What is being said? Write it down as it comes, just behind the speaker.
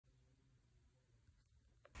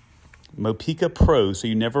Mopica Pro, so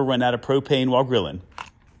you never run out of propane while grilling.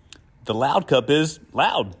 The Loud Cup is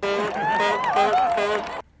loud.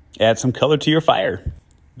 Add some color to your fire.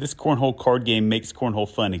 This cornhole card game makes cornhole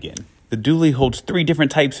fun again. The dually holds 3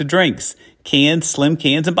 different types of drinks: cans, slim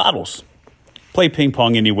cans, and bottles. Play ping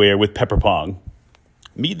pong anywhere with pepper pong.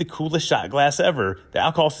 Meet the coolest shot glass ever. The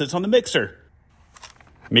alcohol sits on the mixer.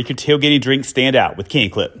 Make your tailgating drink stand out with Can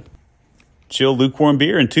Clip. Chill lukewarm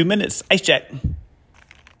beer in 2 minutes. Ice Jack.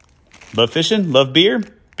 Love fishing? Love beer?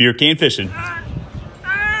 Beer can fishing.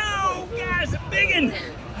 Oh, guys, a big one.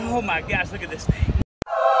 Oh my gosh, look at this thing.